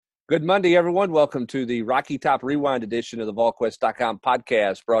Good Monday, everyone. Welcome to the Rocky Top Rewind edition of the VolQuest.com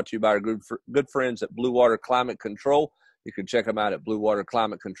podcast, brought to you by our good friends at Blue Water Climate Control. You can check them out at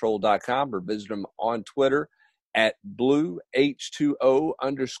bluewaterclimatecontrol.com or visit them on Twitter at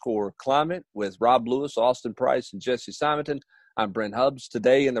BlueH2O_climate with Rob Lewis, Austin Price, and Jesse Simonton. I'm Brent Hubbs.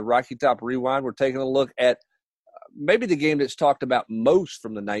 Today in the Rocky Top Rewind, we're taking a look at maybe the game that's talked about most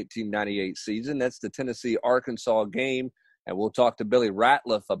from the 1998 season. That's the Tennessee-Arkansas game. And we'll talk to Billy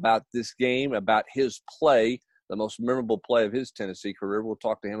Ratliff about this game, about his play, the most memorable play of his Tennessee career. We'll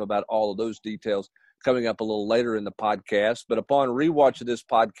talk to him about all of those details coming up a little later in the podcast. But upon rewatch of this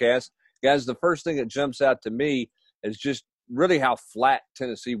podcast, guys, the first thing that jumps out to me is just really how flat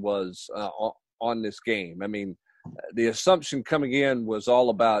Tennessee was on this game. I mean, the assumption coming in was all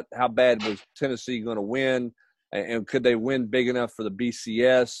about how bad was Tennessee going to win, and could they win big enough for the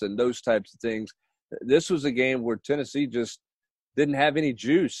BCS and those types of things. This was a game where Tennessee just didn't have any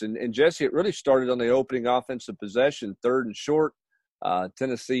juice. And Jesse, it really started on the opening offensive possession, 3rd and short.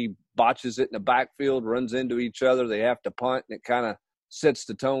 Tennessee botches it in the backfield, runs into each other. They have to punt, and it kind of sets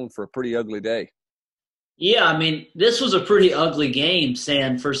the tone for a pretty ugly day. Yeah, I mean, this was a pretty ugly game,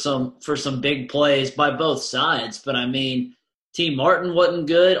 Stan, for some big plays by both sides. But, I mean, T. Martin wasn't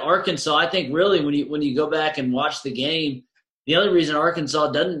good. Arkansas, I think really when you go back and watch the game, the only reason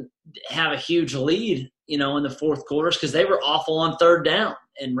Arkansas doesn't have a huge lead, in the fourth quarter is because they were awful on 3rd down.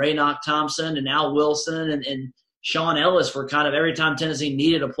 And Raynoch Thompson and Al Wilson and Sean Ellis were kind of every time Tennessee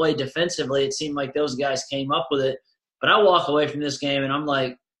needed a play defensively, it seemed like those guys came up with it. But I walk away from this game and I'm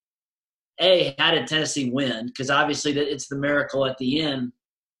like, A, how did Tennessee win? Because obviously it's the miracle at the end.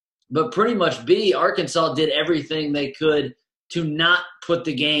 But pretty much B, Arkansas did everything they could to not put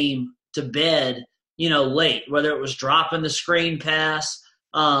the game to bed late, whether it was dropping the screen pass,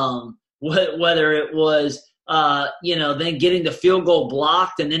 whether it was, then getting the field goal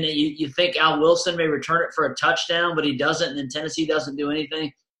blocked, and then you think Al Wilson may return it for a touchdown, but he doesn't, and then Tennessee doesn't do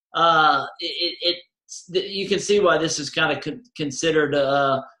anything. You can see why this is kind of considered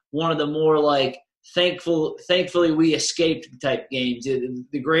one of the more like thankfully we escaped type games,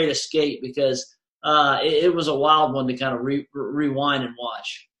 the great escape, because it was a wild one to kind of rewind and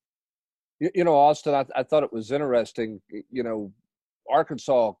watch. Austin, I thought it was interesting.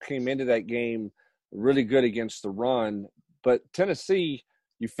 Arkansas came into that game really good against the run, but Tennessee,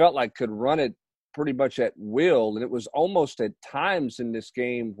 you felt like could run it pretty much at will. And it was almost at times in this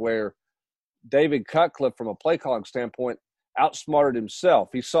game where David Cutcliffe, from a play calling standpoint, outsmarted himself.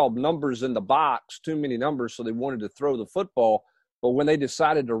 He saw numbers in the box, too many numbers, so they wanted to throw the football. But when they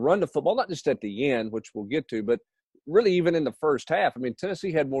decided to run the football, not just at the end, which we'll get to, but really even in the first half. I mean,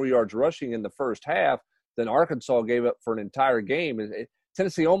 Tennessee had more yards rushing in the first half than Arkansas gave up for an entire game.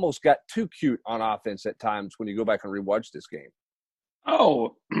 Tennessee almost got too cute on offense at times when you go back and rewatch this game.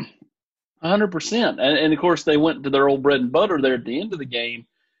 Oh, 100%. And of course, they went to their old bread and butter there at the end of the game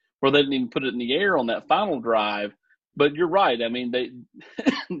where they didn't even put it in the air on that final drive. But you're right. I mean,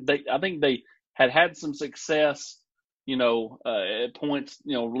 I think they had some success, at points,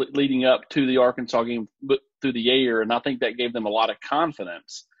 leading up to the Arkansas game through the air. And I think that gave them a lot of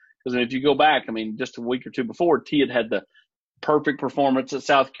confidence. Because if you go back, I mean, just a week or two before, T had the perfect performance at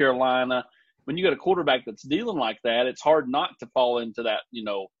South Carolina. When you got a quarterback that's dealing like that, it's hard not to fall into that,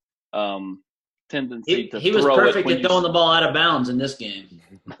 tendency to throw it. He was perfect at throwing the ball out of bounds in this game.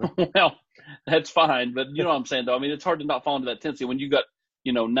 Well, that's fine. But you know what I'm saying, though? I mean, it's hard to not fall into that tendency when you got,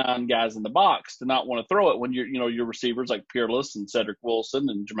 9 guys in the box to not want to throw it when your receivers like Peerless and Cedric Wilson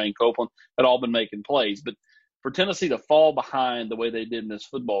and Jermaine Copeland had all been making plays. But for Tennessee to fall behind the way they did in this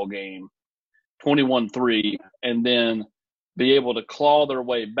football game, 21-3, and then be able to claw their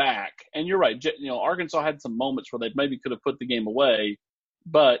way back. And you're right, Arkansas had some moments where they maybe could have put the game away,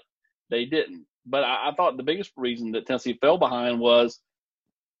 but they didn't. But I thought the biggest reason that Tennessee fell behind was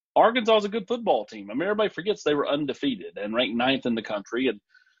Arkansas is a good football team. I mean, everybody forgets they were undefeated and ranked 9th in the country, and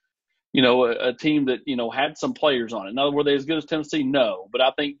a team that had some players on it. Now, were they as good as Tennessee? No, but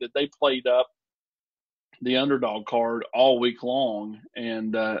I think that they played up the underdog card all week long,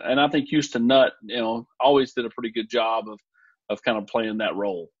 and I think Houston Nutt, always did a pretty good job of kind of playing that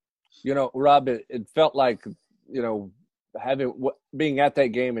role. Rob, it felt like being at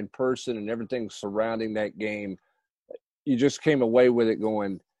that game in person and everything surrounding that game, you just came away with it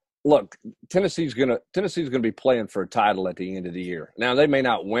going, look, Tennessee's gonna be playing for a title at the end of the year. Now they may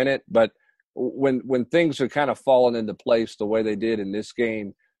not win it, but when things are kind of falling into place the way they did in this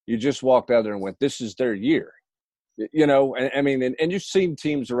game, you just walked out there and went, this is their year. And you've seen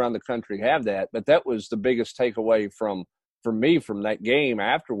teams around the country have that, but that was the biggest takeaway for me from that game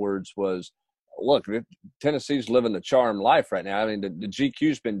afterwards was look, Tennessee's living the charm life right now. I mean, the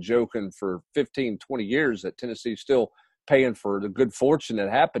GQ's been joking for 15, 20 years that Tennessee's still paying for the good fortune that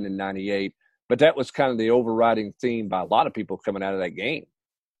happened in 98. But that was kind of the overriding theme by a lot of people coming out of that game.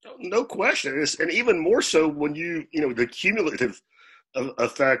 No question. And even more so when the cumulative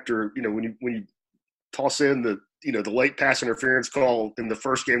effect, or, when you toss in the late pass interference call in the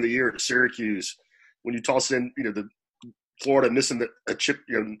first game of the year at Syracuse, when you toss in, the Florida missing a chip,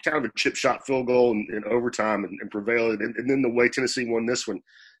 kind of a chip shot field goal in overtime and prevailed. And then the way Tennessee won this one.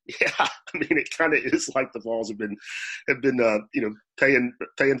 Yeah, I mean, it kind of is like the Vols have been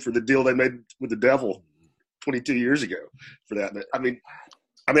paying for the deal they made with the Devil 22 years ago for that. But, I mean,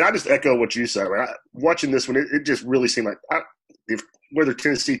 I just echo what you said. Watching this one, it just really seemed like whether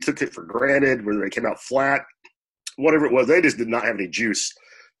Tennessee took it for granted, whether they came out flat, whatever it was, they just did not have any juice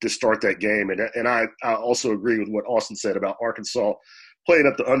to start that game. And I also agree with what Austin said about Arkansas playing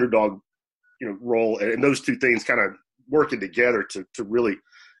up the underdog, role, and those two things kind of working together to really,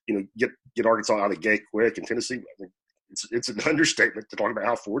 get Arkansas out of the gate quick. And Tennessee, I think it's an understatement to talk about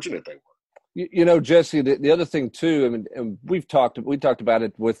how fortunate they were. Jesse, the other thing too, I mean, and we talked about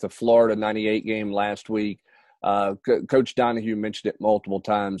it with the Florida 98 game last week. Coach Donahue mentioned it multiple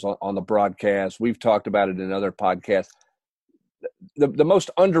times on the broadcast. We've talked about it in other podcasts. The most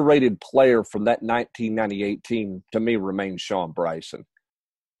underrated player from that 1998 team to me remains Sean Bryson.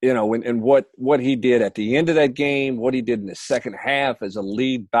 And what he did at the end of that game, what he did in the second half as a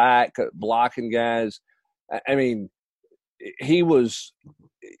lead back, blocking guys. I mean, he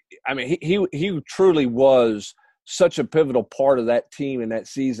truly was such a pivotal part of that team in that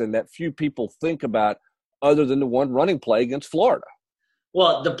season that few people think about other than the one running play against Florida.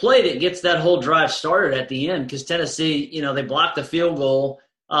 Well, the play that gets that whole drive started at the end, because Tennessee, they blocked the field goal,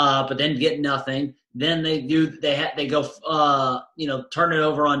 but then get nothing. Then they go turn it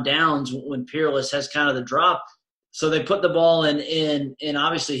over on downs when Peerless has kind of the drop. So they put the ball in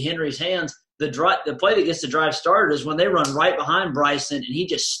obviously Henry's hands. The play that gets the drive started is when they run right behind Bryson and he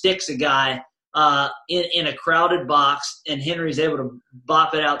just sticks a guy in a crowded box, and Henry's able to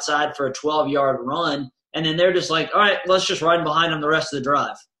bop it outside for a 12-yard run. And then they're just like, all right, let's just ride behind them the rest of the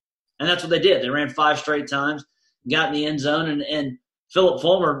drive. And that's what they did. They ran 5 straight times, got in the end zone, and Philip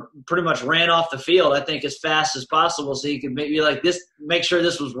Fulmer pretty much ran off the field, I think, as fast as possible so he could make sure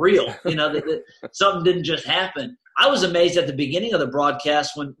this was real, that something didn't just happen. I was amazed at the beginning of the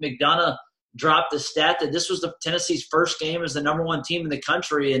broadcast when McDonough dropped the stat that this was the Tennessee's first game as the number 1 team in the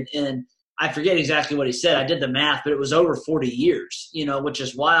country. And I forget exactly what he said. I did the math, but it was over 40 years, which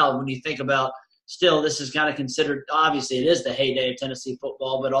is wild when you think about still this is kind of considered, obviously it is the heyday of Tennessee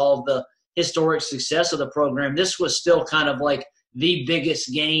football, but all of the historic success of the program, this was still kind of like the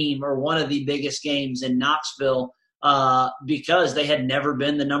biggest game or one of the biggest games in Knoxville because they had never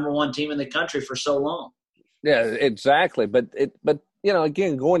been the number 1 team in the country for so long. Yeah, exactly. But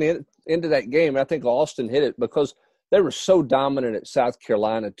again, going into that game, I think Austin hit it because they were so dominant at South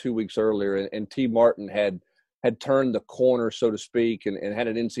Carolina 2 weeks earlier, and T. Martin had turned the corner, so to speak, and had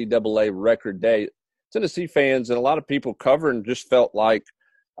an NCAA record day. Tennessee fans and a lot of people covering just felt like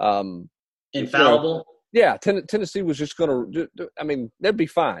infallible. Tennessee was just going to – I mean, they'd be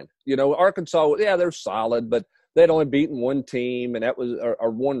fine. Arkansas, they're solid, but they'd only beaten one team, and that was –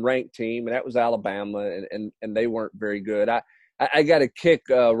 or one ranked team, and that was Alabama, and they weren't very good. I got a kick,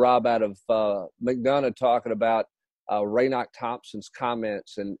 Rob, out of McDonough talking about Raynoch Thompson's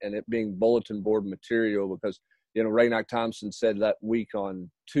comments and it being bulletin board material because, Raynoch Thompson said that week on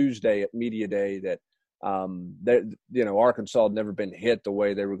Tuesday at Media Day that, Arkansas had never been hit the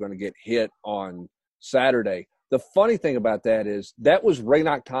way they were going to get hit on Saturday. The funny thing about that is that was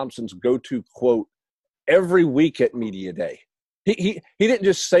Raynoch Thompson's go-to quote every week at Media Day. He didn't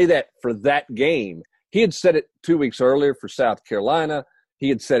just say that for that game. He had said it 2 weeks earlier for South Carolina. He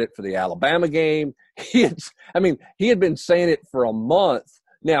had said it for the Alabama game. He had been saying it for a month.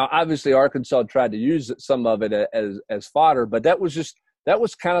 Now, obviously, Arkansas tried to use some of it as fodder, but that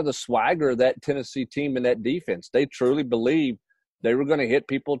was kind of the swagger of that Tennessee team and that defense. They truly believed they were going to hit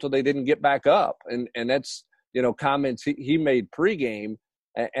people till they didn't get back up, and that's comments he made pregame,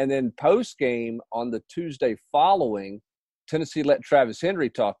 and then postgame on the Tuesday following, Tennessee let Travis Henry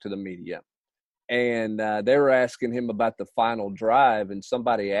talk to the media. And they were asking him about the final drive, and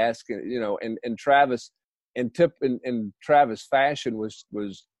somebody asking, and Travis, in Travis fashion,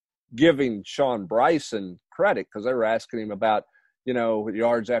 was giving Sean Bryson credit because they were asking him about,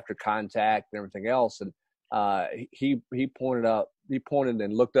 yards after contact and everything else, and he pointed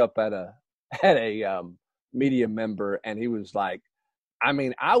and looked up at a media member, and he was like,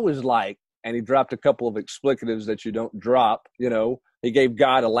 I was like, and he dropped a couple of explicatives that you don't drop, He gave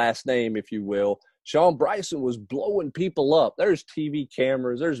God a last name, if you will. Sean Bryson was blowing people up. There's TV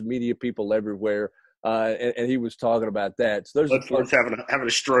cameras. There's media people everywhere. And he was talking about that. So there's Ludford's having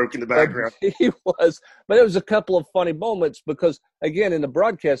a stroke in the background. He was, but it was a couple of funny moments because, again, in the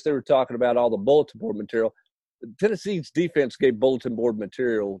broadcast, they were talking about all the bulletin board material. Tennessee's defense gave bulletin board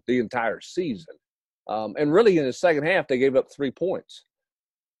material the entire season. And really, in the second half, they gave up 3 points.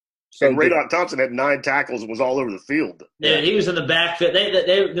 So and Raydock Thompson had 9 tackles and was all over the field. Yeah, he was in the backfield.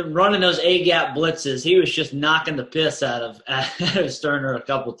 They running those A-gap blitzes. He was just knocking the piss out of Sterner a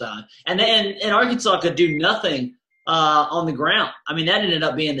couple times. And Arkansas could do nothing on the ground. I mean, that ended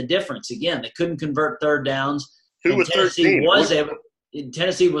up being the difference. Again, they couldn't convert third downs. Who was Tennessee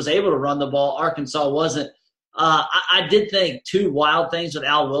was able to run the ball. Arkansas wasn't. I did think 2 wild things with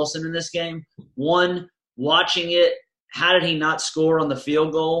Al Wilson in this game. One, watching it, how did he not score on the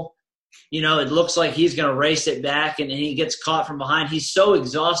field goal? You know, it looks like he's going to race it back, and he gets caught from behind. He's so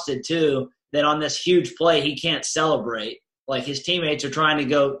exhausted, too, that on this huge play he can't celebrate. Like, his teammates are trying to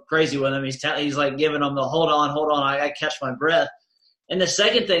go crazy with him. He's like giving them the hold on, I got to catch my breath. And the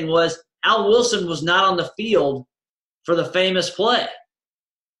second thing was Al Wilson was not on the field for the famous play.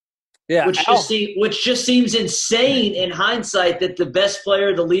 Yeah, which just seems insane in hindsight that the best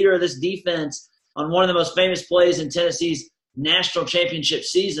player, the leader of this defense on one of the most famous plays in Tennessee's national championship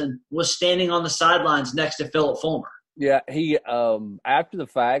season was standing on the sidelines next to Philip Fulmer. Yeah, he after the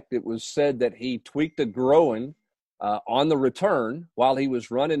fact, it was said that he tweaked a groin on the return while he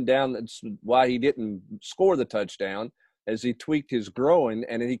was running down. That's why he didn't score the touchdown, as he tweaked his groin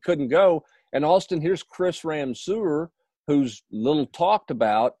and he couldn't go. And Austin, here's Chris Ramseur, who's little talked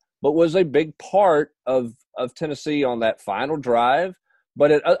about, but was a big part of Tennessee on that final drive.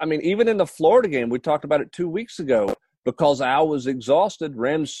 But even in the Florida game, we talked about it 2 weeks ago. Because Al was exhausted,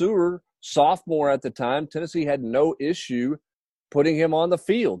 Ramseur, sophomore at the time, Tennessee had no issue putting him on the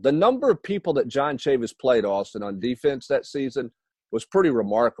field. The number of people that John Chavis played, Austin, on defense that season was pretty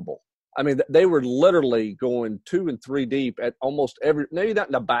remarkable. I mean, they were literally going 2 and 3 deep at almost every – maybe not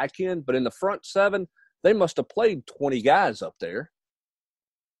in the back end, but in the front 7, they must have played 20 guys up there.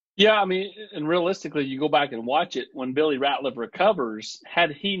 Yeah, I mean, and realistically, you go back and watch it, when Billy Ratliff recovers,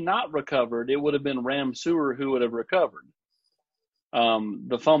 had he not recovered, it would have been Ramseur who would have recovered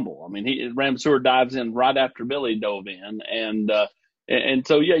the fumble. I mean, Ramseur dives in right after Billy dove in. And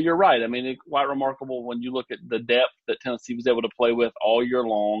so, yeah, you're right. I mean, it's quite remarkable when you look at the depth that Tennessee was able to play with all year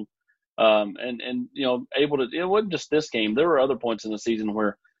long. And you know, able to – it wasn't just this game. There were other points in the season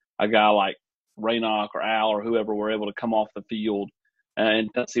where a guy like Raynock or Al or whoever were able to come off the field, and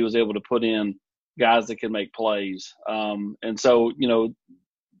Tennessee was able to put in guys that could make plays. And so, you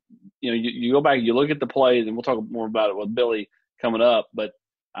go back, you look at the plays, and we'll talk more about it with Billy coming up. But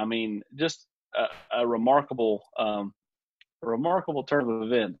I mean, just a remarkable turn of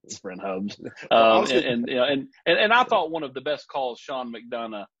events, Brent Hubbs. And I thought one of the best calls Sean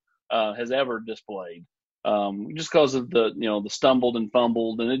McDonough has ever displayed. Just because of the stumbled and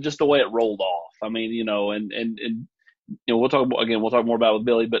fumbled, and just the way it rolled off. I mean, we'll talk more about it with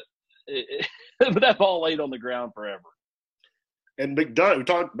Billy, but that ball laid on the ground forever. And McDonough, we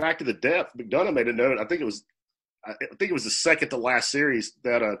talked back to the depth. McDonough made a note. I think it was the second to last series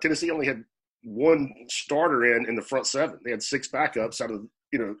that Tennessee only had 1 starter in the front 7. They had 6 backups out of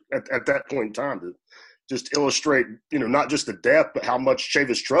at that point in time to just illustrate not just the depth, but how much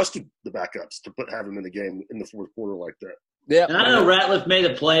Chavis trusted the backups to have him in the game in the fourth quarter like that. Yeah, and I know Ratliff made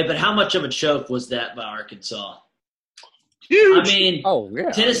a play, but how much of a choke was that by Arkansas? Huge. I mean, yeah.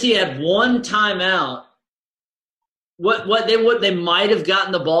 Tennessee had 1 timeout. What they might have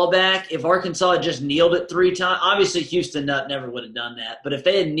gotten the ball back if Arkansas had just kneeled it 3 times. Obviously, Houston Nutt never would have done that. But if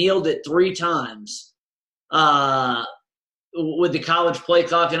they had kneeled it 3 times with the college play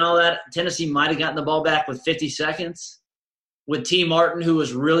clock and all that, Tennessee might have gotten the ball back with 50 seconds. With T. Martin, who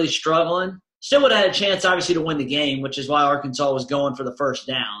was really struggling, still would have had a chance, obviously, to win the game, which is why Arkansas was going for the first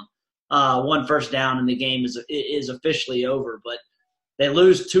down. 1 first down and the game is officially over. But they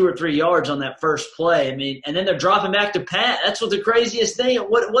lose 2 or 3 yards on that first play. I mean, and then they're dropping back to Pat. That's what the craziest thing.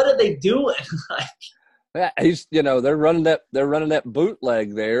 What are they doing? Yeah, they're running that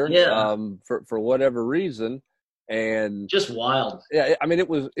bootleg there. Yeah. For whatever reason, and just wild. Yeah, I mean, it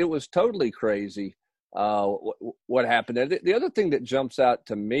was totally crazy. What happened there? The other thing that jumps out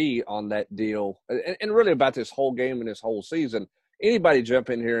to me on that deal, and really about this whole game and this whole season. Anybody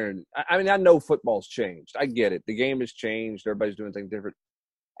jump in here and I know football's changed. I get it. The game has changed. Everybody's doing things different.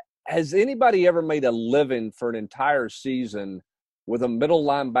 Has anybody ever made a living for an entire season with a middle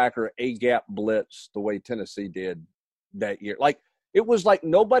linebacker A-gap blitz the way Tennessee did that year? Like, it was like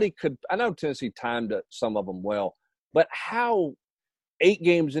nobody could – I know Tennessee timed some of them well, but how 8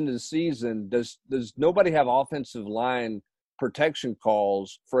 games into the season, does nobody have offensive line protection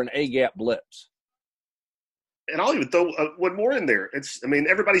calls for an A-gap blitz? And I'll even throw one more in there.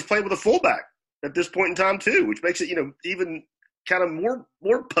 Everybody's playing with a fullback at this point in time too, which makes it, even kind of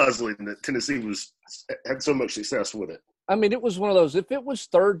more puzzling that Tennessee had so much success with it. I mean, it was one of those, if it was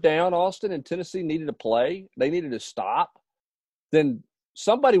third down, Austin, and Tennessee needed to play, they needed to stop, then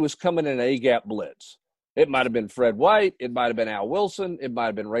somebody was coming in an A-gap blitz. It might have been Fred White. It might have been Al Wilson. It might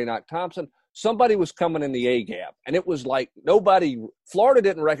have been Raynoch Thompson. Somebody was coming in the A-gap. And it was like Florida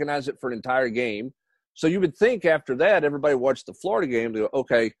didn't recognize it for an entire game. So you would think after that, everybody watched the Florida game to go,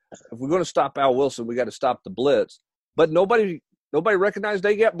 okay, if we're going to stop Al Wilson, we got to stop the blitz. But nobody recognized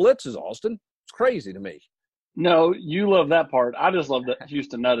A-gap blitzes, Austin. It's crazy to me. No, you love that part. I just love that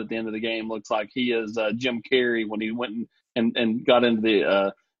Houston Nutt at the end of the game looks like he is Jim Carrey when he went and got into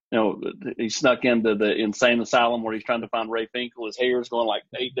the he snuck into the insane asylum where he's trying to find Ray Finkel. His hair is going like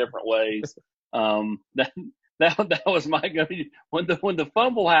 8 different ways. That was my go. When the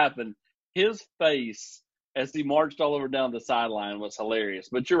fumble happened, his face as he marched all over down the sideline was hilarious.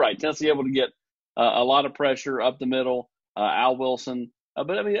 But you're right, Tennessee able to get a lot of pressure up the middle. Al Wilson.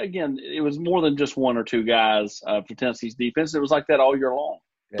 But, I mean, again, it was more than just 1 or 2 guys for Tennessee's defense. It was like that all year long.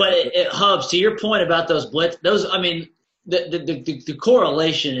 But, Hubs, to your point about those blitz, the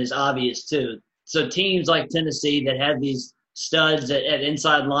correlation is obvious too. So teams like Tennessee that have these studs at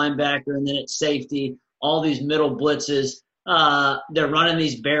inside linebacker and then at safety, all these middle blitzes, they're running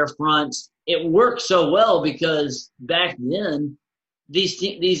these bare fronts. It worked so well because back then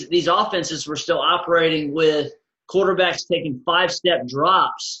these offenses were still operating with quarterbacks taking 5-step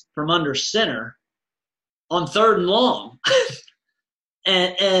drops from under center on 3rd and long.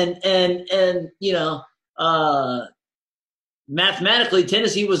 Mathematically,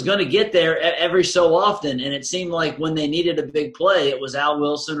 Tennessee was going to get there every so often, and it seemed like when they needed a big play, it was Al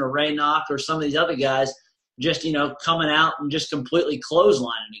Wilson or Raynoch or some of these other guys just, coming out and just completely clotheslining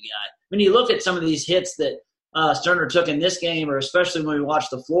a guy. When you look at some of these hits that Sterner took in this game, or especially when we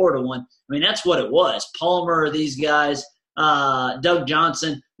watched the Florida one, I mean, that's what it was. Palmer, these guys, Doug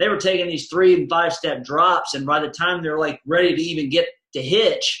Johnson, they were taking these 3- and 5-step drops, and by the time they're like ready to even get to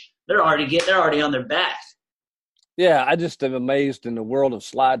hitch, they're already on their back. Yeah, I just am amazed in the world of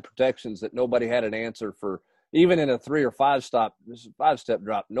slide protections that nobody had an answer for. Even in a 3- or 5-step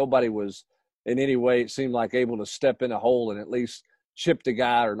drop, nobody was in any way, it seemed like, able to step in a hole and at least chip the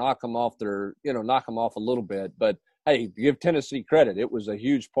guy or knock them off a little bit. But hey, give Tennessee credit. It was a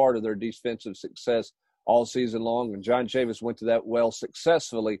huge part of their defensive success all season long. And John Chavis went to that well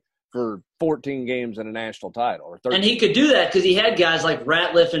successfully for 14 games and a national title. Or 13. And he could do that because he had guys like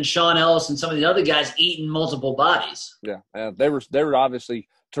Ratliff and Sean Ellis and some of the other guys eating multiple bodies. Yeah, they were obviously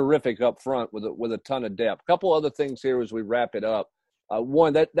terrific up front with a ton of depth. A couple other things here as we wrap it up.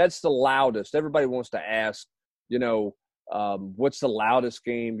 One, that's the loudest. Everybody wants to ask, what's the loudest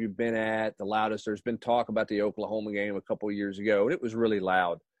game you've been at? The loudest. There's been talk about the Oklahoma game a couple of years ago, and it was really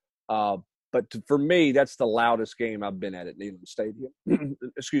loud. But for me, that's the loudest game I've been at Neyland Stadium.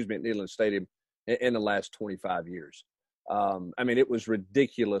 Excuse me, at Neyland Stadium in the last 25 years. It was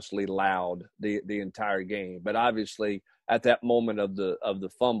ridiculously loud the entire game. But obviously, at that moment of the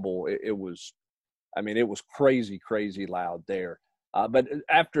fumble, it was crazy, crazy loud there. But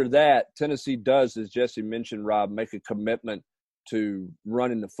after that, Tennessee does, as Jesse mentioned, Rob, make a commitment to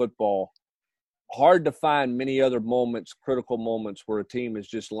running the football. Hard to find many other moments, critical moments, where a team has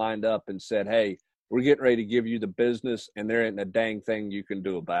just lined up and said, hey, we're getting ready to give you the business, and there ain't a dang thing you can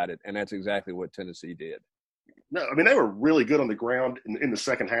do about it. And that's exactly what Tennessee did. No, they were really good on the ground in the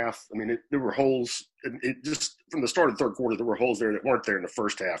second half. There were holes. Just from the start of the third quarter, there were holes there that weren't there in the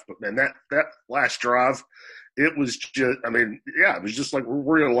first half. But, man, that last drive, it was just – it was just like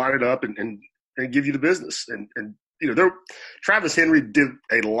we're going to line it up and give you the business. And Travis Henry did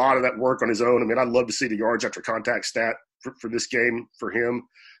a lot of that work on his own. I'd love to see the yards after contact stat for this game for him.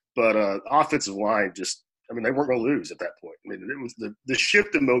 But offensive line just – they weren't going to lose at that point. It was the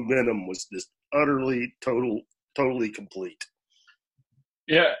shift in momentum was just utterly, totally complete.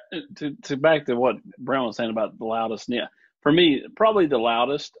 Yeah, to back to what Brown was saying about the loudest. Yeah, for me, probably the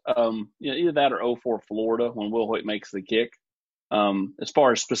loudest. Either that or 04 Florida when Will Hoyt makes the kick. As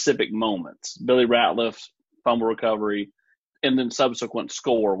far as specific moments, Billy Ratliff's fumble recovery, and then subsequent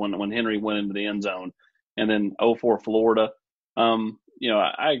score when Henry went into the end zone, and then 04 Florida.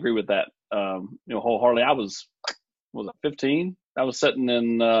 I agree with that. Wholeheartedly. I was 15? I was sitting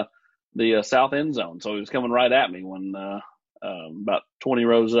in the south end zone, so he was coming right at me when about 20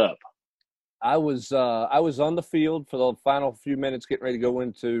 rows up. I was on the field for the final few minutes, getting ready to go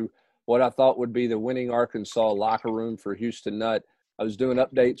into what I thought would be the winning Arkansas locker room for Houston Nutt. I was doing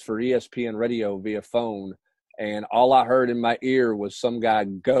updates for ESPN radio via phone, and all I heard in my ear was some guy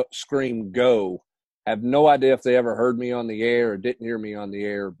scream, "Go." I have no idea if they ever heard me on the air or didn't hear me on the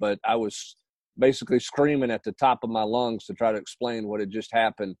air, but I was basically screaming at the top of my lungs to try to explain what had just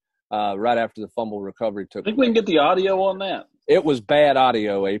happened right after the fumble recovery took I think place. we can get the audio on that. It was bad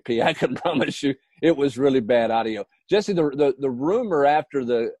audio, AP. I can promise you, it was really bad audio. Jesse, the rumor after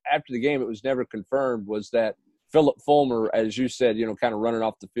the game, it was never confirmed, was that Philip Fulmer, as you said, kind of running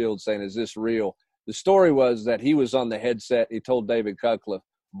off the field saying, "Is this real?" The story was that he was on the headset. He told David Cutcliffe,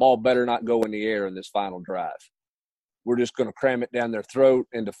 "Ball better not go in the air in this final drive. We're just going to cram it down their throat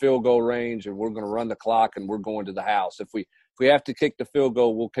into field goal range, and we're going to run the clock, and we're going to the house. If we have to kick the field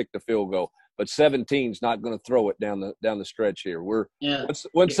goal, we'll kick the field goal. But 17's not going to throw it down the stretch here.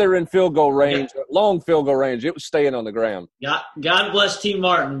 Once they're in field goal range, long field goal range, it was staying on the ground." God bless T.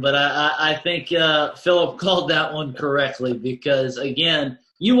 Martin, but I think Philip called that one correctly because, again,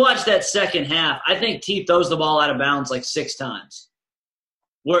 you watch that second half. I think T throws the ball out of bounds like 6 times.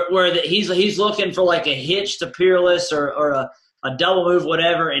 Where he's looking for like a hitch to Peerless or a double move,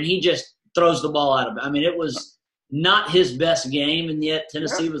 whatever, and he just throws the ball out of bounds. I mean, it was not his best game, and yet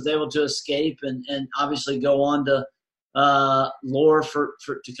Tennessee was able to escape and obviously go on to Lure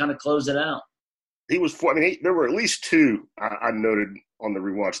to kind of close it out. He was. I mean, there were at least 2 I noted on the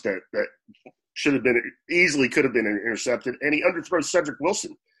rewatch that should have been easily could have been intercepted, and he underthrows Cedric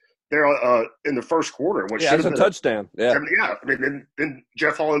Wilson there in the first quarter. That's a touchdown. Yeah. I mean, then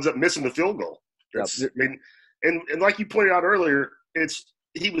Jeff Hall ends up missing the field goal. I mean, and like you pointed out earlier,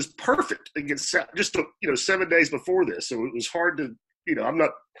 he was perfect against just 7 days before this, so it was hard to I'm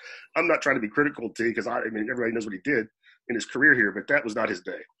not trying to be critical to because I mean everybody knows what he did in his career here, but that was not his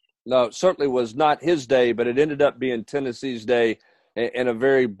day. No, it certainly was not his day, but it ended up being Tennessee's day in a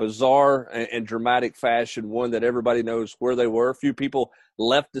very bizarre and dramatic fashion, one that everybody knows where they were. A few people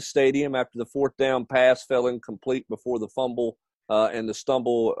left the stadium after the 4th down pass fell incomplete before the fumble and the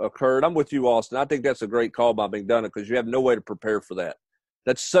stumble occurred. I'm with you, Austin. I think that's a great call by McDonough because you have no way to prepare for that.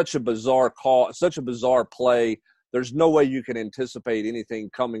 That's such a bizarre call, such a bizarre play. There's no way you can anticipate anything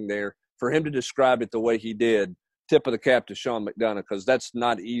coming there. For him to describe it the way he did, tip of the cap to Sean McDonough, because that's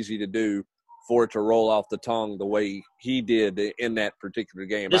not easy to do for it to roll off the tongue the way he did in that particular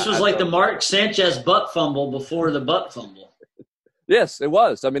game. This was like the Mark Sanchez butt fumble before the butt fumble. Yes, it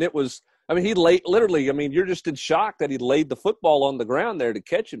was. I mean, he literally, you're just in shock that he laid the football on the ground there to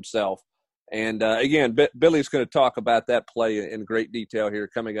catch himself. And, again, Billy's going to talk about that play in great detail here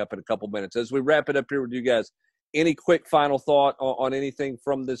coming up in a couple minutes. As we wrap it up here with you guys, any quick final thought on anything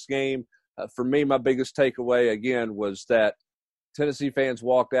from this game? For me, my biggest takeaway, again, was that Tennessee fans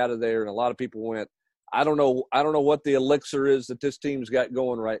walked out of there and a lot of people went, I don't know what the elixir is that this team's got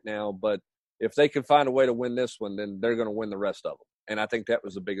going right now, but if they can find a way to win this one, then they're going to win the rest of them. And I think that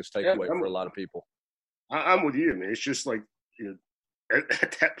was the biggest takeaway for a lot of people. I'm with you. I mean, it's just like,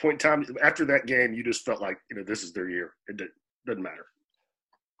 at that point in time, after that game, you just felt like, this is their year. It doesn't matter.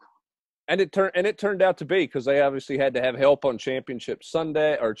 And it turned out to be, because they obviously had to have help on Championship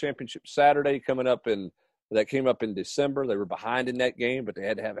Sunday or Championship Saturday that came up in December. They were behind in that game, but they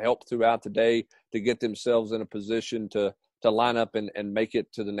had to have help throughout the day to get themselves in a position to line up and make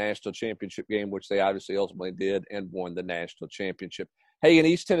it to the national championship game, which they obviously ultimately did and won the national championship. Hey, in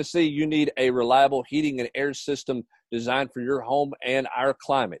East Tennessee, you need a reliable heating and air system designed for your home and our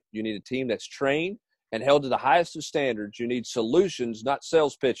climate. You need a team that's trained and held to the highest of standards. You need solutions, not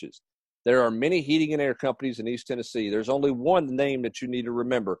sales pitches. There are many heating and air companies in East Tennessee. There's only one name that you need to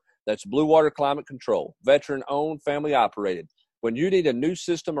remember. That's Blue Water Climate Control, veteran-owned, family-operated. When you need a new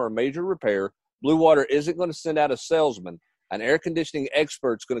system or a major repair, Blue Water isn't going to send out a salesman. An air conditioning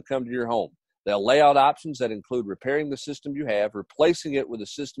expert's going to come to your home. They'll lay out options that include repairing the system you have, replacing it with a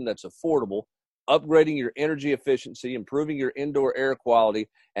system that's affordable, upgrading your energy efficiency, improving your indoor air quality,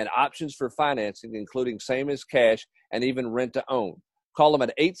 and options for financing, including same as cash and even rent-to-own. Call them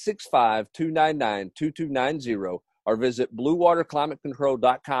at 865-299-2290 or visit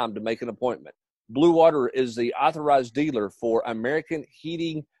BlueWaterClimateControl.com to make an appointment. Blue Water is the authorized dealer for American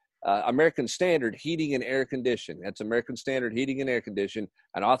Standard Heating and Air Conditioning. That's American Standard Heating and Air Conditioning.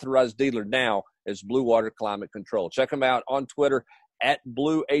 An authorized dealer now is Blue Water Climate Control. Check them out on Twitter at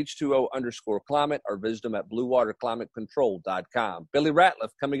BlueH2O_climate or visit them at BlueWaterClimateControl.com. Billy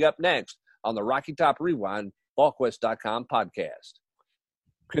Ratliff coming up next on the Rocky Top Rewind, VolQuest.com podcast.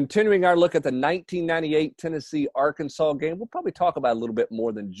 Continuing our look at the 1998 Tennessee-Arkansas game, we'll probably talk about a little bit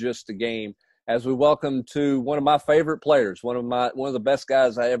more than just the game as we welcome to one of my favorite players, one of the best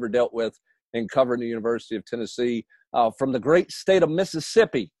guys I ever dealt with in covering the University of Tennessee, from the great state of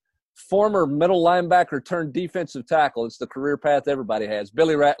Mississippi, former middle linebacker turned defensive tackle. It's the career path everybody has.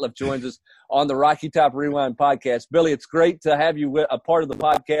 Billy Ratliff joins us on the Rocky Top Rewind podcast. Billy, it's great to have you a part of the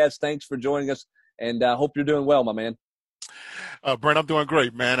podcast. Thanks for joining us, and I hope you're doing well, my man. Brent, I'm doing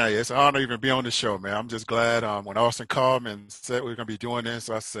great, man. It's an honor to even be on the show, man. I'm just glad when Austin called me and said we are going to be doing this,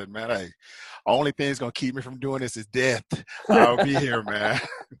 I said, man, only thing that's going to keep me from doing this is death. I'll be here, man.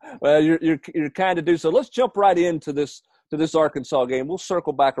 Well, you're kind to do so. Let's jump right into this Arkansas game. We'll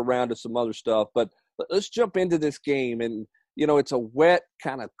circle back around to some other stuff, but let's jump into this game. And, it's a wet,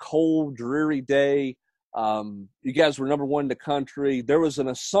 kind of cold, dreary day. You guys were number one in the country. There was an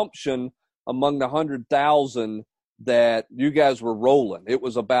assumption among the 100,000 that you guys were rolling. It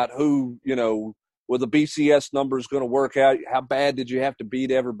was about who, were the BCS numbers going to work out? How bad did you have to beat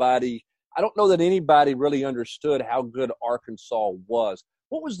everybody? I don't know that anybody really understood how good Arkansas was.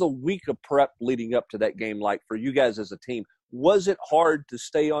 What was the week of prep leading up to that game like for you guys as a team? Was it hard to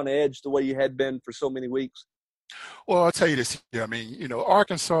stay on edge the way you had been for so many weeks? Well, I'll tell you this. I mean,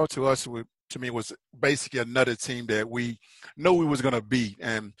 Arkansas to us to me was basically another team that we know we was going to beat.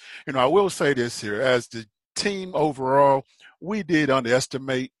 And, I will say this here, as the team overall, we did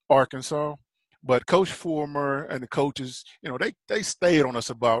underestimate Arkansas, but Coach Fulmer and the coaches, they stayed on us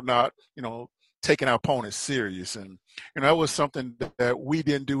about not, taking our opponents serious. And, that was something that we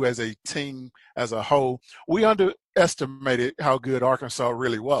didn't do as a team as a whole. We underestimated how good Arkansas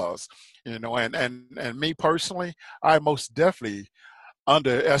really was, and me personally, I most definitely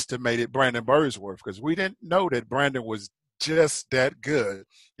underestimated Brandon Burnsworth because we didn't know that Brandon was just that good.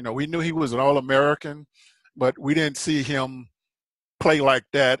 We knew he was an All-American, but we didn't see him play like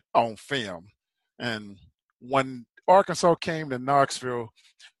that on film. And when Arkansas came to Knoxville,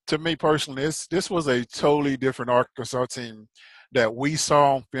 to me personally, this was a totally different Arkansas team that we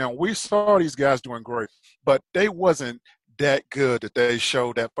saw on film. We saw these guys doing great, but they wasn't that good that they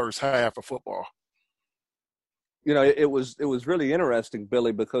showed that first half of football. It was really interesting,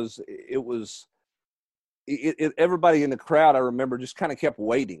 Billy, because it was everybody in the crowd, I remember, just kind of kept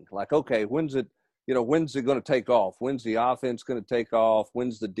waiting. Like, okay, when's it going to take off? When's the offense going to take off?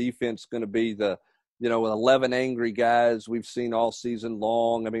 When's the defense going to be the, 11 angry guys we've seen all season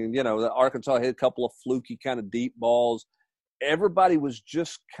long? I mean, the Arkansas hit a couple of fluky kind of deep balls. Everybody was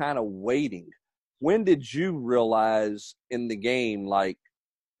just kind of waiting. When did you realize in the game, like,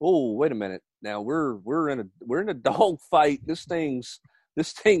 oh, wait a minute, now we're in a dog fight. This thing's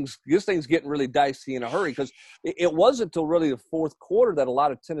getting really dicey in a hurry, because it wasn't until really the fourth quarter that a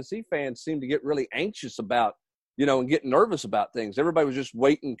lot of Tennessee fans seemed to get really anxious about, and get nervous about things. Everybody was just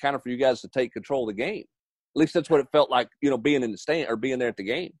waiting kind of for you guys to take control of the game. At least that's what it felt like, being in the stand or being there at the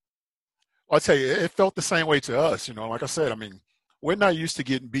game. I'll tell you, it felt the same way to us. Like I said, I mean, we're not used to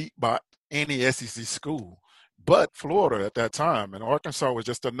getting beat by any SEC school but Florida at that time. And Arkansas was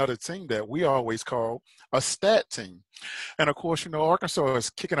just another team that we always call a stat team. And, of course, Arkansas is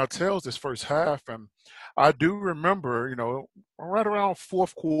kicking our tails this first half. And I do remember, right around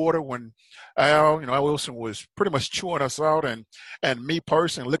fourth quarter when Al Wilson was pretty much chewing us out, and me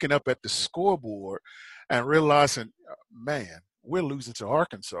personally looking up at the scoreboard and realizing, man, we're losing to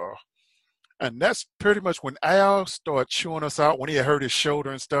Arkansas. And that's pretty much when Al started chewing us out, when he had hurt his shoulder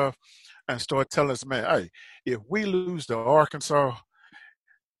and stuff, and started telling us, man, hey, if we lose to Arkansas,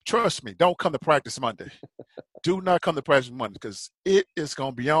 trust me, don't come to practice Monday. Do not come to practice Monday, because it is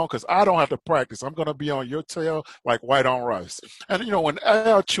going to be on, because I don't have to practice. I'm going to be on your tail like white on rice. And, when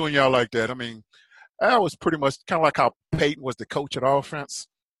Al chewing y'all like that, I mean, Al was pretty much kind of like how Peyton was the coach of the offense.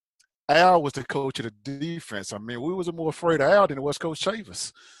 Al was the coach of the defense. I mean, we was more afraid of Al than it was Coach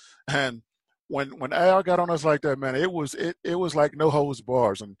Chavis. And when Al got on us like that, man, it was like no holds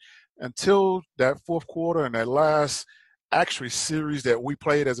bars. And until that fourth quarter and that last actually series that we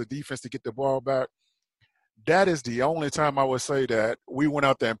played as a defense to get the ball back, that is the only time I would say that we went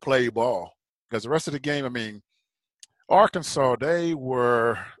out there and played ball. Because the rest of the game, I mean, Arkansas, they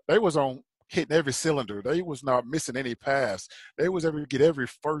was on hitting every cylinder. They was not missing any pass. They was able to get every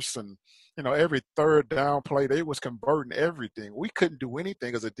first and, every third down play. They was converting everything. We couldn't do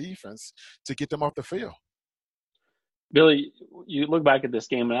anything as a defense to get them off the field. Billy, you look back at this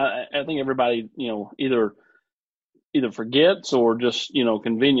game, and I think everybody, either forgets or just,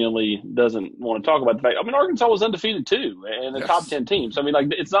 conveniently doesn't want to talk about the fact. I mean, Arkansas was undefeated too, and the top 10 teams. I mean, like,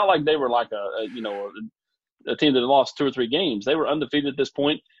 it's not like they were like a team that lost 2 or 3 games. They were undefeated at this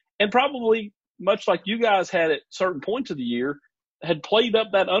point, and probably much like you guys had at certain points of the year, had played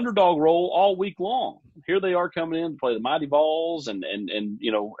up that underdog role all week long. Here they are coming in to play the Mighty Vols and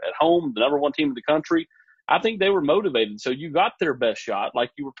at home, the number 1 team in the country. I think they were motivated. So you got their best shot,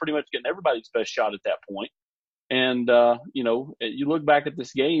 like you were pretty much getting everybody's best shot at that point. And, you look back at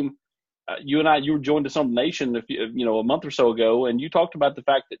this game, you and I, you joined us on the Nation a month or so ago, and you talked about the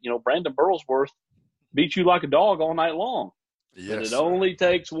fact that Brandon Burlsworth beat you like a dog all night long. Yes, but it only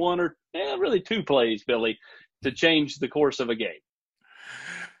takes one or really two plays, Billy, to change the course of a game.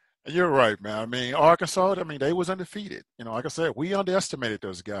 You're right, man. I mean, Arkansas, they was undefeated. Like I said, we underestimated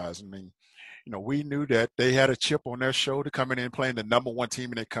those guys. I mean, we knew that they had a chip on their shoulder coming in playing the number one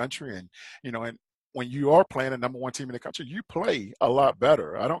team in the country. And, and when you are playing the number one team in the country, you play a lot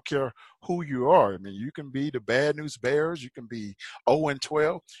better. I don't care who you are. I mean, you can be the Bad News Bears. You can be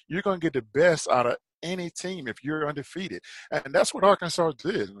 0-12. You're going to get the best out of any team if you're undefeated. And that's what Arkansas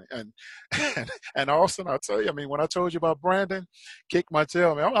did. And Austin, I'll tell you, I mean, when I told you about Brandon, kick my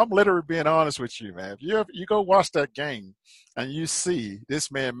tail, man, I'm literally being honest with you, man. If you go watch that game and you see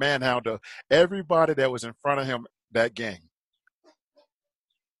this man manhandle everybody that was in front of him that game.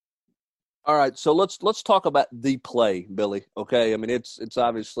 All right, so let's talk about the play, Billy. Okay, I mean it's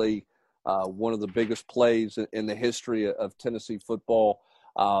obviously one of the biggest plays in the history of Tennessee football.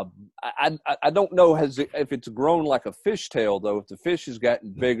 I don't know if it's grown like a fishtail though. If the fish has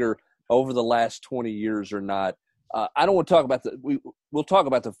gotten bigger over the last 20 years or not. I don't want to talk about we'll talk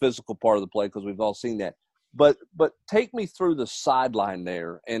about the physical part of the play because we've all seen that. But take me through the sideline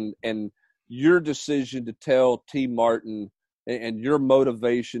there and your decision to tell T. Martin. And your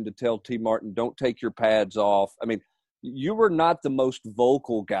motivation to tell T. Martin, don't take your pads off. I mean, you were not the most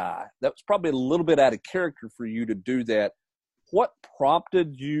vocal guy. That was probably a little bit out of character for you to do that. What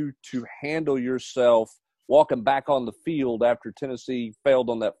prompted you to handle yourself walking back on the field after Tennessee failed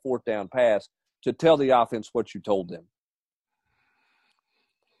on that fourth down pass to tell the offense what you told them?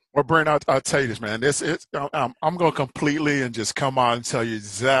 Well, Brent, I'll tell you this, man. I'm going to completely and just come on and tell you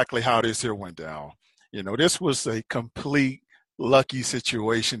exactly how this here went down. This was a complete lucky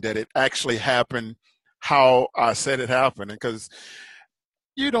situation that it actually happened how I said it happened, because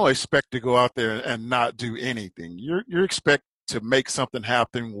you don't expect to go out there and not do anything. You expect to make something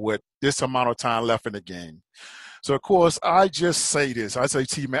happen with this amount of time left in the game. So, of course, I just say this. I say,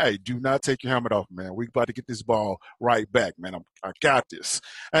 T, man, hey, do not take your helmet off, man. We about to get this ball right back, man. I got this.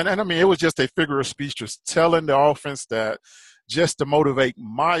 And I mean, it was just a figure of speech just telling the offense that just to motivate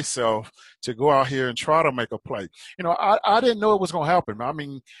myself to go out here and try to make a play. I didn't know it was going to happen, man. I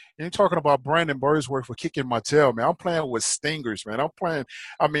mean, you're talking about Brandon Burlsworth for kicking my tail, man. I'm playing with stingers, man.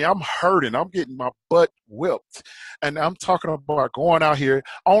 I'm hurting. I'm getting my butt whipped. And I'm talking about going out here.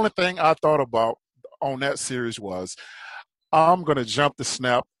 Only thing I thought about on that series was I'm going to jump the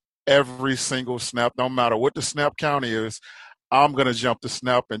snap every single snap, no matter what the snap count is. I'm going to jump the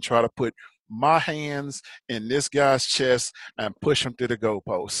snap and try to put my hands in this guy's chest and push him to the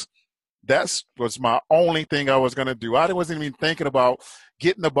goalpost. That was my only thing I was going to do. I wasn't even thinking about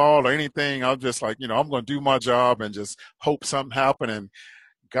getting the ball or anything. I was just like, I'm going to do my job and just hope something happened. And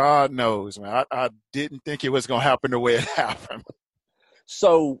God knows, man, I didn't think it was going to happen the way it happened.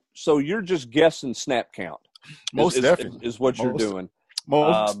 So you're just guessing snap count. Most definitely. Is what you're doing.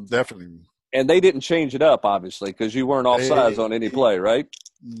 Most definitely. And they didn't change it up, obviously, because you weren't offsides on any play, right?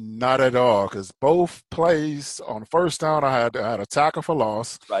 Not at all, because both plays on the first down, I had a tackle for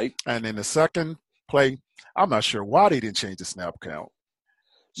loss. Right. And in the second play, I'm not sure why they didn't change the snap count.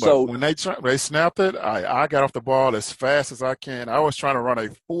 But so when they snapped it, I got off the ball as fast as I can. I was trying to run a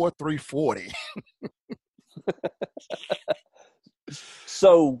 4.340.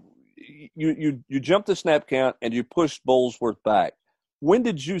 So you jumped the snap count and you pushed Burlsworth back. When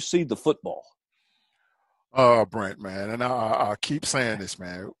did you see the football? Brent, man, and I keep saying this,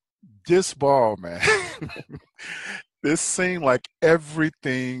 man. This ball, man, this seemed like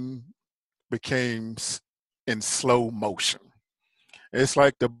everything became in slow motion. It's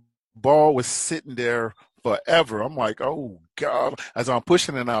like the ball was sitting there forever. I'm like, oh, God. As I'm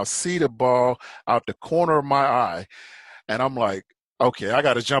pushing it, I'll see the ball out the corner of my eye, and I'm like, okay, I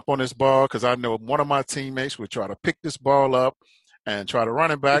got to jump on this ball because I know one of my teammates would try to pick this ball up and try to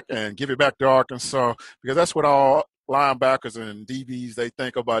run it back and give it back to Arkansas, because that's what all linebackers and DBs, they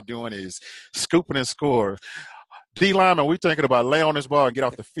think about doing is scooping and score. D lineman, we're thinking about lay on this ball and get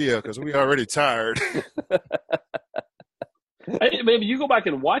off the field because we already tired. Hey, maybe you go back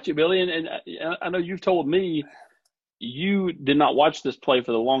and watch it, Billy, and I know you've told me you did not watch this play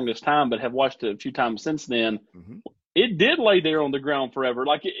for the longest time, but have watched it a few times since then. Mm-hmm. It did lay there on the ground forever.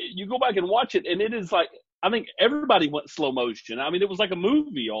 Like, you go back and watch it, and it is like, I think everybody went slow motion. I mean, it was like a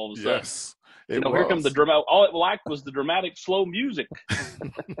movie all of a sudden. Yes, here comes the dramatic. All it lacked was the dramatic slow music.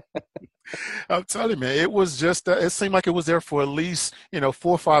 I'm telling you, man, it was just, it seemed like it was there for at least, 4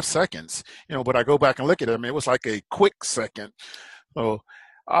 or 5 seconds, but I go back and look at it. I mean, it was like a quick second. So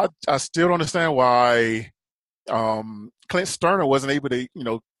I still don't understand why Clint Sterner wasn't able to,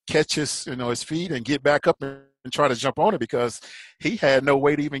 catch his feet and get back up and try to jump on it because he had no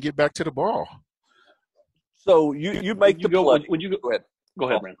way to even get back to the ball. So you make the play. When you go ahead. Go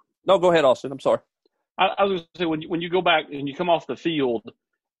ahead, Brandon. No, go ahead, Austin. I'm sorry. I was going to say when you go back and you come off the field,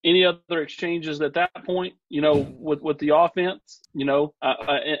 any other exchanges at that point, with the offense,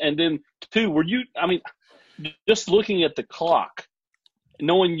 and then two, just looking at the clock,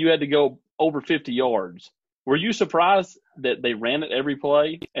 knowing you had to go over 50 yards, were you surprised that they ran it every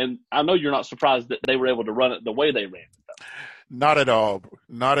play? And I know you're not surprised that they were able to run it the way they ran it. Not at all,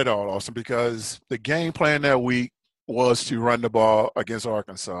 Austin, because the game plan that week was to run the ball against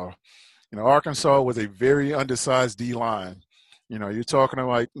Arkansas. Arkansas was a very undersized D-line. You're talking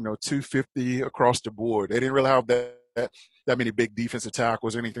about 250 across the board. They didn't really have that many big defensive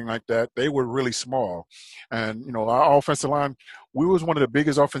tackles or anything like that. They were really small. And, our offensive line, we was one of the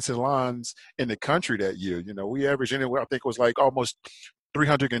biggest offensive lines in the country that year. We averaged anywhere, I think it was like almost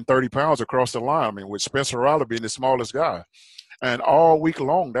 330 pounds across the line. With Spencer Rattler being the smallest guy. And all week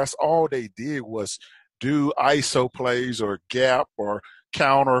long, that's all they did was do ISO plays or gap or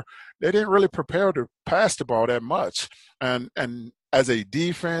counter. They didn't really prepare to pass the ball that much. And as a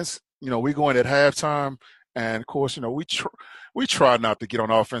defense, we go in at halftime, and of course, we try not to get on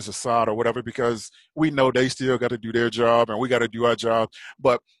the offensive side or whatever because we know they still got to do their job and we got to do our job.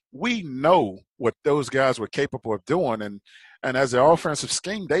 But we know what those guys were capable of doing. And as an offensive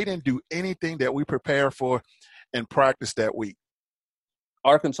scheme, they didn't do anything that we prepared for in practice that week.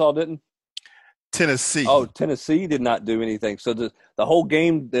 Arkansas didn't? Tennessee. Oh, Tennessee did not do anything. So the whole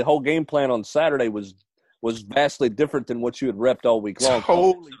game plan on Saturday was vastly different than what you had repped all week long.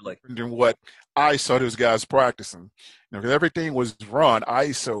 Totally different than what I saw those guys practicing. Because everything was run,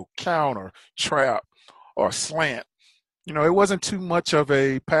 ISO, counter, trap, or slant. It wasn't too much of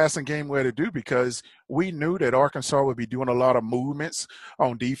a passing game way to do because we knew that Arkansas would be doing a lot of movements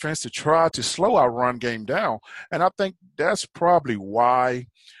on defense to try to slow our run game down. And I think that's probably why,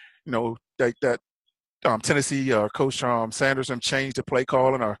 Tennessee Coach Sanderson changed the play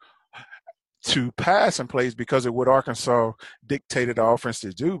calling to passing plays because of what Arkansas dictated the offense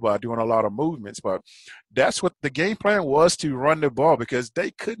to do by doing a lot of movements. But that's what the game plan was, to run the ball because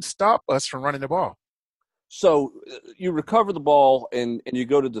they couldn't stop us from running the ball. So you recover the ball and you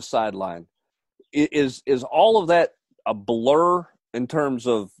go to the sideline. Is all of that a blur in terms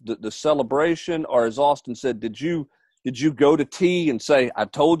of the celebration, or as Austin said, did you go to T and say, "I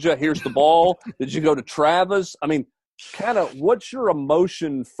told you, here's the ball"? Did you go to Travis? Kind of, what's your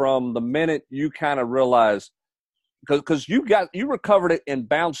emotion from the minute you kind of realize, because you recovered it and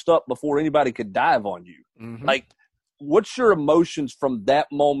bounced up before anybody could dive on you? Mm-hmm. What's your emotions from that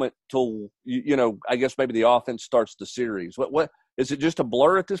moment till I guess maybe the offense starts the series? What is it, just a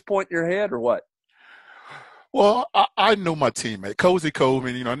blur at this point in your head, or what? Well, I know my teammate Cozy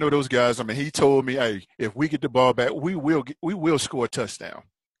Coleman. I know those guys. He told me, "Hey, if we get the ball back, we will score a touchdown."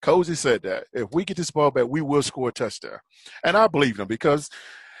 Cozy said that if we get this ball back, we will score a touchdown, and I believe him because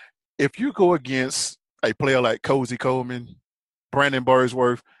if you go against a player like Cozy Coleman, Brandon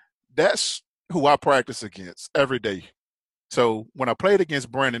Burrsworth, that's who I practice against every day. So when I played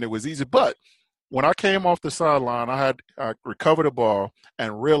against Brandon, it was easy. But when I came off the sideline, I recovered the ball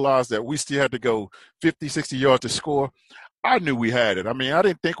and realized that we still had to go 50, 60 yards to score. I knew we had it. I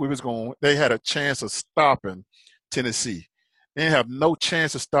didn't think they had a chance of stopping Tennessee. They didn't have no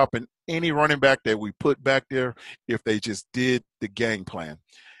chance of stopping any running back that we put back there if they just did the game plan.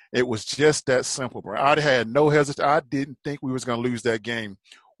 It was just that simple, bro. I had no hesitation. I didn't think we was going to lose that game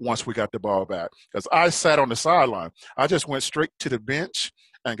once we got the ball back because I sat on the sideline. I just went straight to the bench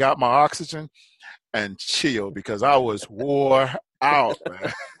and got my oxygen and chilled because I was wore out,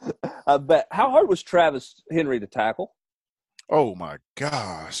 man. I bet. How hard was Travis Henry to tackle? Oh my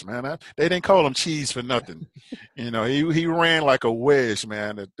gosh, man! They didn't call him cheese for nothing. He ran like a wedge,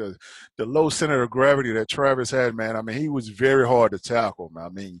 man. The low center of gravity that Travis had, man. He was very hard to tackle,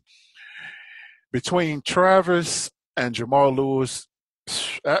 man. Between Travis and Jamal Lewis,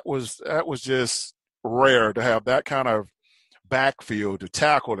 that was just rare to have that kind of backfield to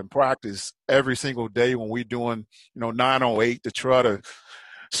tackle and practice every single day when we're doing 9-on-8 to try to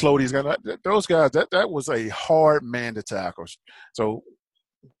slow these guys. Those guys, that was a hard man to tackle. So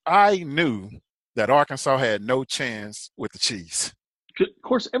I knew that Arkansas had no chance with the Chiefs. Of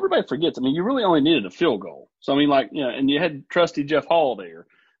course, everybody forgets. You really only needed a field goal. So and you had trusty Jeff Hall there,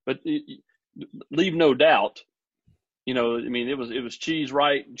 but leave no doubt. It was cheese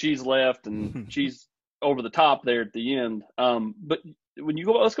right, cheese left, and cheese over the top there at the end. But when you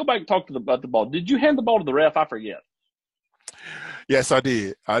go, let's go back and talk about the ball. Did you hand the ball to the ref? I forget. Yes, I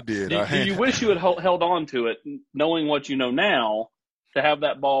did. Do you wish you had held on to it, knowing what you know now, to have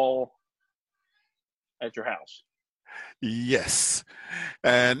that ball at your house? Yes.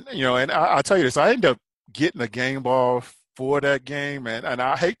 And, and I'll tell you this, I ended up getting a game ball for that game, and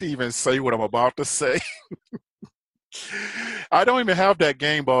I hate to even say what I'm about to say. I don't even have that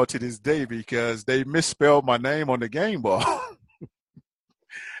game ball to this day because they misspelled my name on the game ball.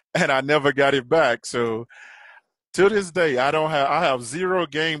 And I never got it back. So to this day, I have 0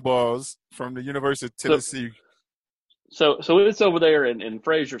 game balls from the University of Tennessee. So it's over there in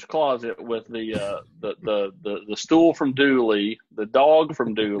Frazier's closet with the stool from Dooley, the dog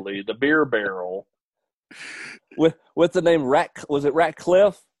from Dooley, the beer barrel. With the name was it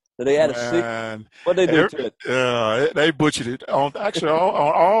Ratcliffe? Did they add a C? What did they do to it? They butchered it. On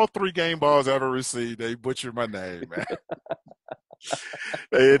all 3 game balls I ever received, they butchered my name, man.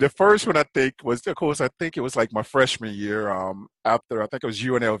 The first one I think it was like my freshman year. After I think it was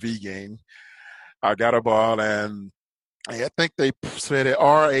UNLV game, I got a ball and I think they said it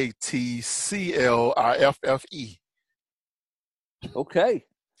RATCLIFFE. Okay.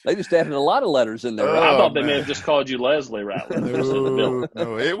 They just added a lot of letters in there. I thought they may have just called you Leslie Ratliff.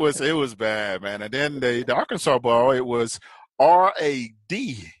 No, it was bad, man. And then the Arkansas ball, it was RADCLIFFE.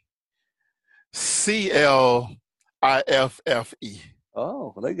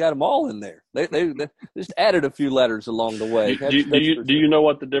 Oh, well, they got them all in there. They just added a few letters along the way. Do you know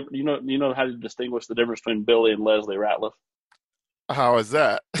what the difference? You know how to distinguish the difference between Billy and Leslie Ratliff? How is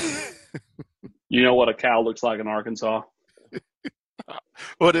that? You know what a cow looks like in Arkansas?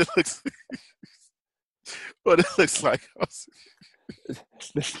 What it looks like.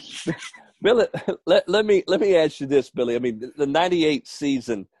 Billy, let me ask you this, Billy. I mean, the '98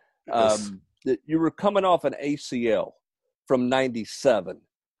 season, Yes. you were coming off an ACL from '97.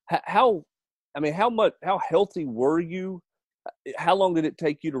 How healthy were you? How long did it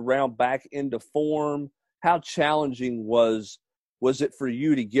take you to round back into form? How challenging was it for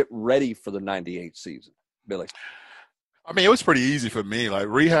you to get ready for the '98 season, Billy? I mean, it was pretty easy for me. Like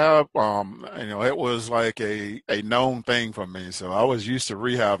rehab, it was like a known thing for me. So I was used to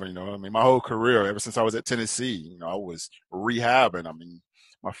rehabbing, I mean, my whole career, ever since I was at Tennessee, I was rehabbing. I mean,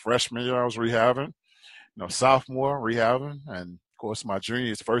 my freshman year, I was rehabbing, sophomore rehabbing. And of course, my junior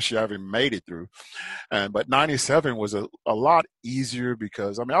year, first year I even made it through. But 97 was a lot easier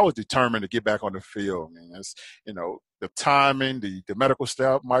because, I was determined to get back on the field. I mean, it's, the timing, the medical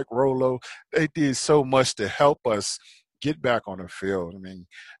staff, Mike Rollo, they did so much to help us get back on the field. I mean,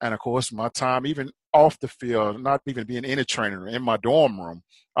 and of course, my time even off the field, not even being in a training room, in my dorm room,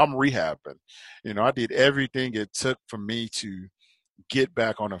 I'm rehabbing. I did everything it took for me to get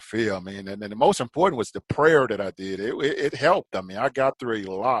back on the field. I mean, and the most important was the prayer that I did. It helped. I mean, I got through a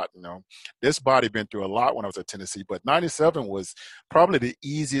lot. This body been through a lot when I was at Tennessee, but 97 was probably the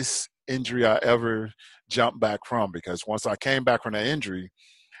easiest injury I ever jumped back from because once I came back from that injury,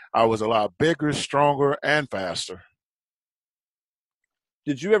 I was a lot bigger, stronger, and faster.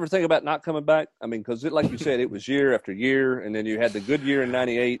 Did you ever think about not coming back? I mean, because like you said, it was year after year, and then you had the good year in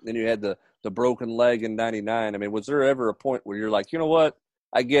 '98, and then you had the broken leg in '99. I mean, was there ever a point where you're like, you know what?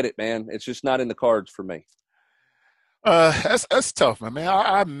 I get it, man. It's just not in the cards for me. That's tough, man.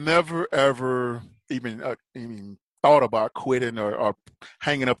 I never ever even thought about quitting or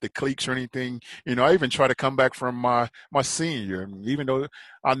hanging up the cleats or anything. I even tried to come back from my senior year. I mean, even though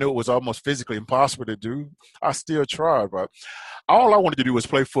I knew it was almost physically impossible to do, I still tried. But all I wanted to do was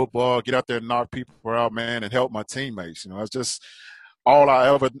play football, get out there and knock people out, man, and help my teammates. It's just all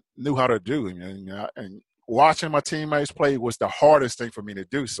I ever knew how to do. And watching my teammates play was the hardest thing for me to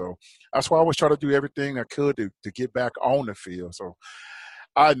do. So that's why I always try to do everything I could to get back on the field. So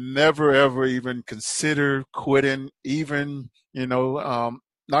I never, ever even considered quitting, even,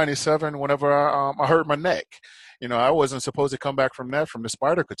 97, whenever I hurt my neck. I wasn't supposed to come back from the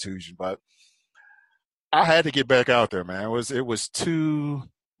spider contusion, but I had to get back out there, man. It was too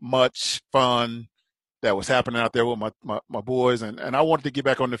much fun that was happening out there with my boys, and I wanted to get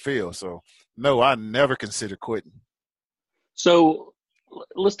back on the field. So, no, I never considered quitting. So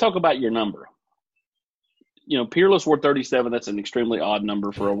let's talk about your number. Peerless wore 37. That's an extremely odd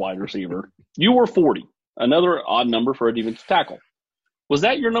number for a wide receiver. You wore 40, another odd number for a defensive tackle. Was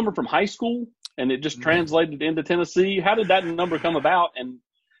that your number from high school, and it just translated into Tennessee? How did that number come about? And,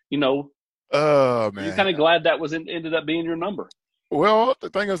 oh, man, you're kind of glad that ended up being your number. Well, the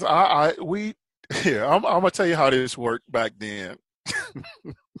thing is, I'm going to tell you how this worked back then.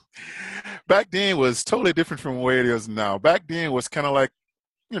 Back then was totally different from the way it is now. Back then was kind of like,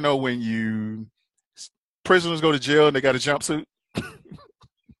 when prisoners go to jail and they got a jumpsuit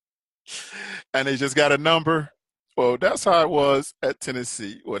and they just got a number. Well, that's how it was at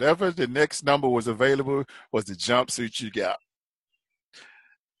Tennessee. Whatever the next number was available was the jumpsuit you got.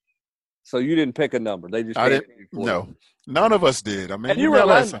 So you didn't pick a number. They just I gave didn't. you for No, none of us did. I mean, And you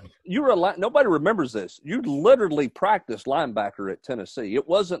realize nobody remembers this. You literally practiced linebacker at Tennessee. It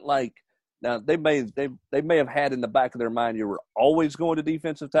wasn't like now they may have had in the back of their mind you were always going to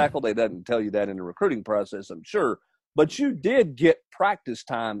defensive tackle. They didn't tell you that in the recruiting process, I'm sure. But you did get practice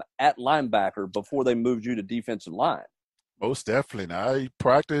time at linebacker before they moved you to defensive line. most definitely. Now, I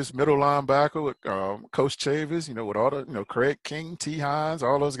practiced middle linebacker with Coach Chavis, with all the, Craig King, T. Hines,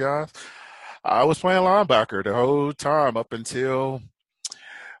 all those guys. I was playing linebacker the whole time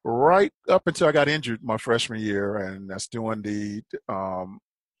right up until I got injured my freshman year, and that's doing the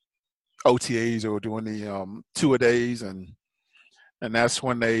OTAs or doing the two-a-days, and that's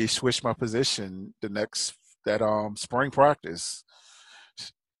when they switched my position that spring practice.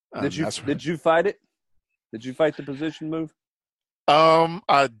 Did you fight it? Did you fight the position move?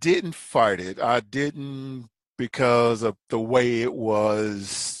 I didn't fight it. I didn't because of the way it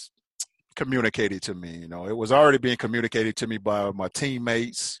was communicated to me. It was already being communicated to me by my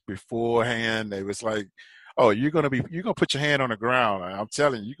teammates beforehand. They was like, "Oh, you're gonna put your hand on the ground. I'm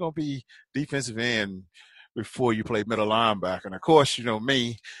telling you, you're gonna be defensive end before you play middle linebacker." And of course,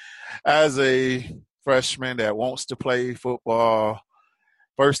 me as a freshman that wants to play football,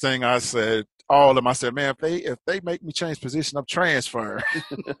 first thing I said, all of them, I said, "Man, if they make me change position, I'm transferring."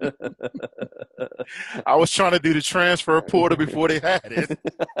 I was trying to do the transfer portal before they had it.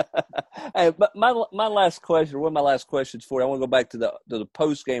 Hey, but my last question, one of my last questions for you, I want to go back to the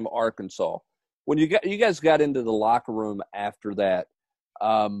post game Arkansas. When you guys got into the locker room after that,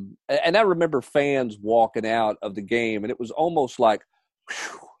 and I remember fans walking out of the game, and it was almost like,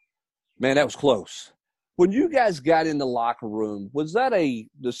 whew, man, that was close. When you guys got in the locker room, was that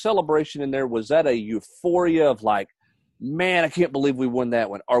the celebration in there, was that a euphoria of like, man, I can't believe we won that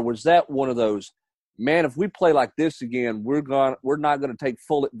one? Or was that one of those, man, if we play like this again, we're not going to take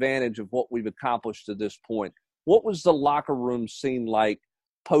full advantage of what we've accomplished to this point? What was the locker room scene like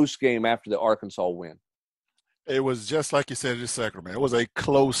post-game after the Arkansas win? It was just like you said in Sacramento. It was a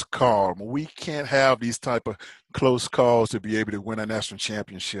close call. We can't have these type of close calls to be able to win a national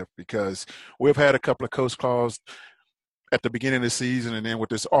championship, because we've had a couple of close calls at the beginning of the season, and then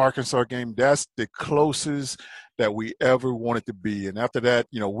with this Arkansas game, that's the closest that we ever wanted to be. And after that,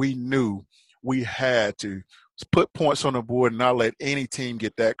 we knew we had to put points on the board and not let any team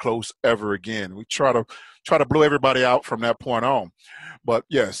get that close ever again. We try to blow everybody out from that point on. But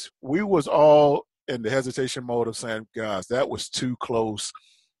yes, we was all in the hesitation mode of saying, guys, that was too close.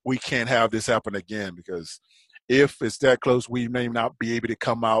 We can't have this happen again, because if it's that close, we may not be able to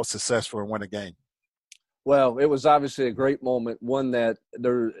come out successful and win a game. Well, it was obviously a great moment, one that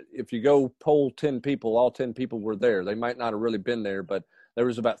if you go poll 10 people, all 10 people were there. They might not have really been there, but there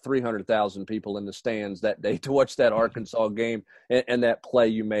was about 300,000 people in the stands that day to watch that Arkansas game and that play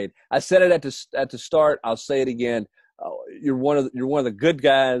you made. I said it at the start. I'll say it again. You're one of the good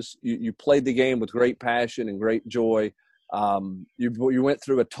guys. You played the game with great passion and great joy. You went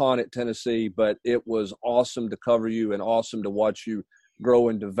through a ton at Tennessee, but it was awesome to cover you and awesome to watch you grow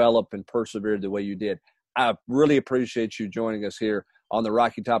and develop and persevere the way you did. I really appreciate you joining us here on the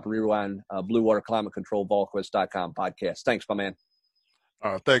Rocky Top Rewind Blue Water Climate Control VolQuest.com podcast. Thanks, my man.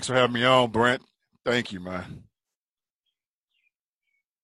 Thanks for having me on, Brent. Thank you, man.